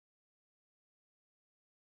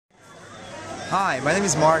Hi, my name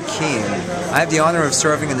is Mark Keam. I have the honor of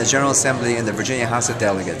serving in the General Assembly in the Virginia House of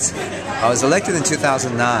Delegates. I was elected in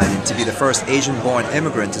 2009 to be the first Asian-born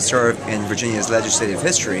immigrant to serve in Virginia's legislative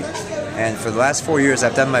history. And for the last 4 years,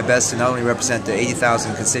 I've done my best to not only represent the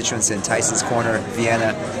 80,000 constituents in Tysons Corner,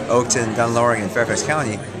 Vienna, Oakton, Dunloring, and Fairfax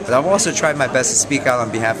County, but I've also tried my best to speak out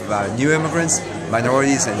on behalf of new immigrants,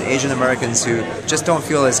 minorities, and Asian Americans who just don't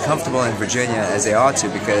feel as comfortable in Virginia as they ought to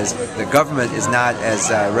because the government is not as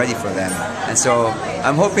ready for them. And so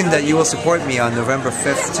I'm hoping that you will support me on November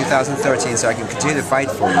 5th, 2013 so I can continue to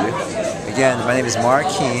fight for you. Again, my name is Mark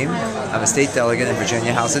Keam. I'm a state delegate in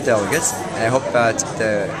Virginia House of Delegates, and I hope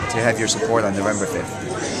to have your support on November 5th.